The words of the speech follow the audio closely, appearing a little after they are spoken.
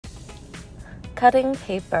Cutting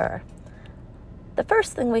paper. The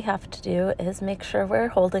first thing we have to do is make sure we're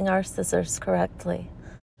holding our scissors correctly.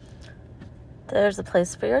 There's a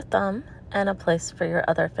place for your thumb and a place for your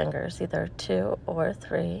other fingers, either 2 or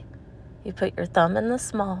 3. You put your thumb in the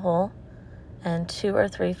small hole and 2 or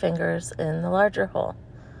 3 fingers in the larger hole.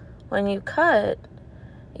 When you cut,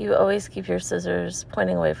 you always keep your scissors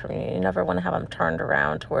pointing away from you. You never want to have them turned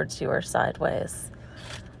around towards you or sideways.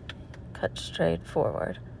 Cut straight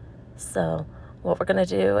forward. So what we're going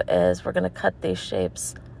to do is we're going to cut these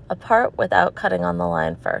shapes apart without cutting on the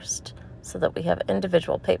line first, so that we have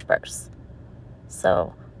individual papers.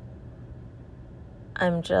 So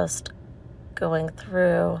I'm just going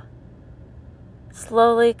through,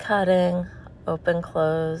 slowly cutting, open,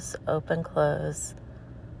 close,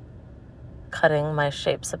 cutting my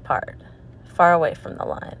shapes apart, far away from the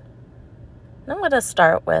line. And I'm going to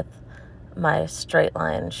start with my straight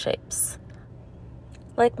line shapes.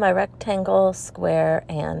 Like my rectangle, square,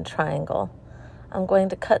 and triangle, I'm going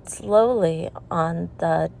to cut slowly on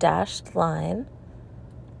the dashed line.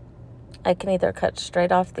 I can either cut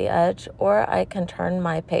straight off the edge or I can turn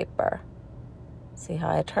my paper. See how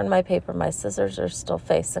I turn my paper? My scissors are still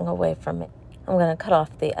facing away from me. I'm going to cut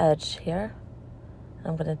off the edge here.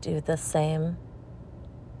 I'm going to do the same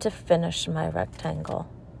to finish my rectangle.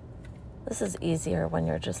 This is easier when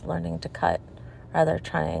you're just learning to cut rather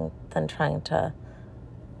than trying to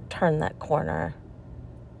turn that corner.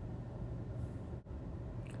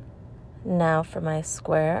 Now for my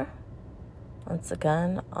square. Once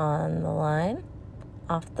again, on the line,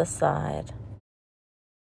 off the side.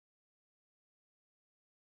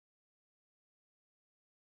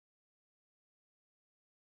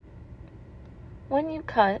 When you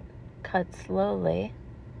cut slowly.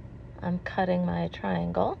 I'm cutting my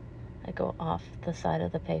triangle. I go off the side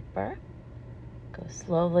of the paper, go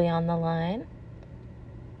slowly on the line,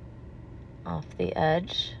 off the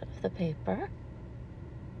edge of the paper,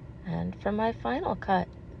 and for my final cut.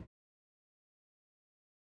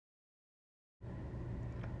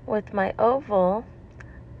 With my oval,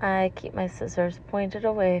 I keep my scissors pointed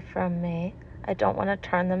away from me. I don't want to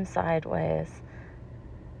turn them sideways.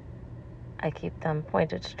 I keep them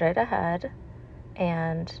pointed straight ahead,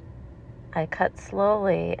 and I cut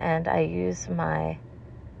slowly, and I use my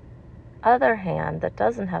other hand that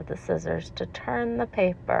doesn't have the scissors to turn the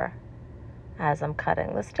paper as I'm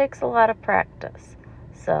cutting. This takes a lot of practice,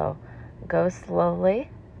 so go slowly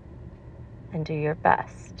and do your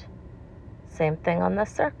best. Same thing on the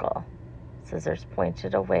circle. Scissors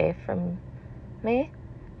pointed away from me,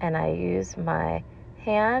 and I use my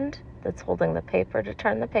hand that's holding the paper to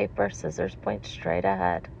turn the paper. Scissors point straight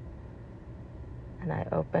ahead, and I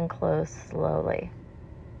open, close slowly.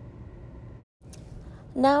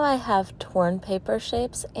 Now I have torn paper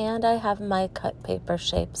shapes and I have my cut paper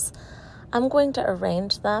shapes. I'm going to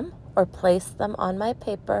arrange them or place them on my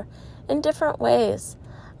paper in different ways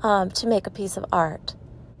to make a piece of art.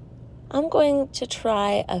 I'm going to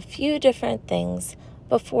try a few different things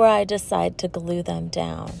before I decide to glue them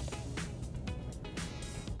down.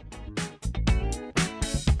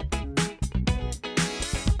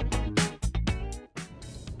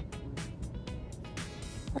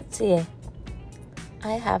 Let's see.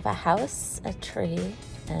 I have a house, a tree,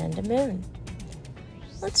 and a moon.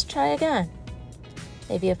 Let's try again.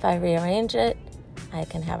 Maybe if I rearrange it, I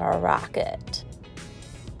can have a rocket.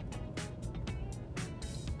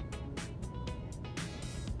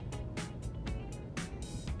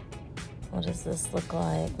 What does this look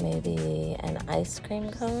like? Maybe an ice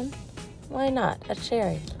cream cone? Why not? A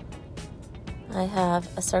cherry. I have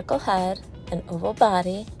a circle head, an oval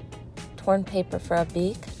body, torn paper for a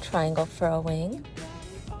beak, triangle for a wing,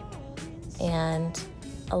 and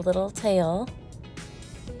a little tail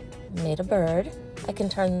made a bird. I can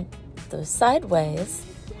turn those sideways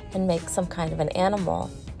and make some kind of an animal.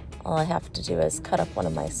 All I have to do is cut up one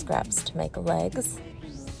of my scraps to make legs.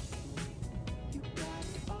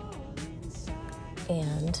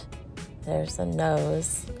 And there's a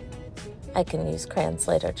nose. I can use crayon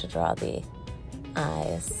Slater to draw the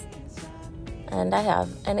eyes. And I have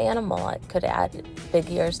an animal. I could add big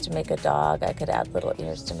ears to make a dog. I could add little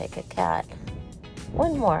ears to make a cat.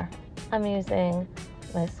 One more. I'm using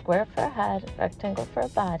my square for a head, rectangle for a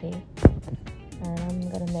body, and I'm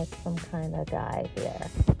going to make some kind of guy here.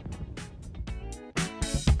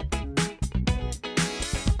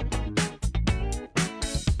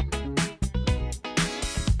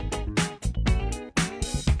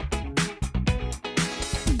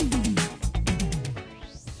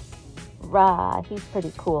 Rah, he's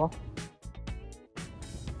pretty cool.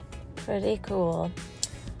 Pretty cool.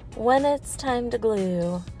 When it's time to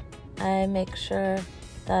glue, I make sure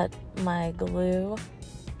that my glue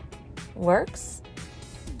works,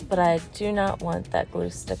 but I do not want that glue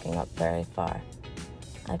sticking up very far.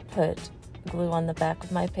 I put glue on the back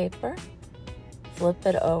of my paper, flip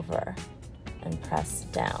it over, and press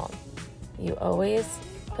down. You always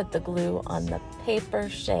put the glue on the paper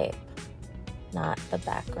shape, not the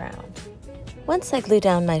background. Once I glue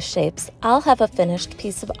down my shapes, I'll have a finished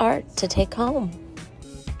piece of art to take home.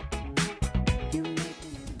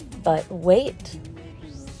 But wait,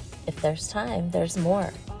 if there's time, there's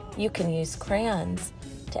more. You can use crayons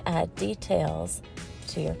to add details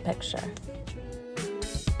to your picture.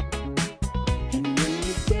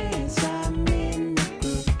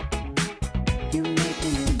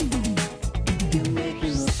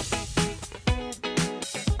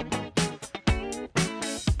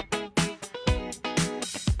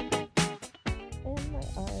 And my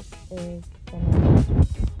art is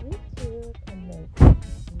finished. You too can make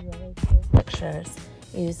really cool pictures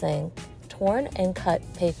using torn and cut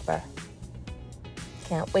paper.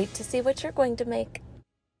 Can't wait to see what you're going to make.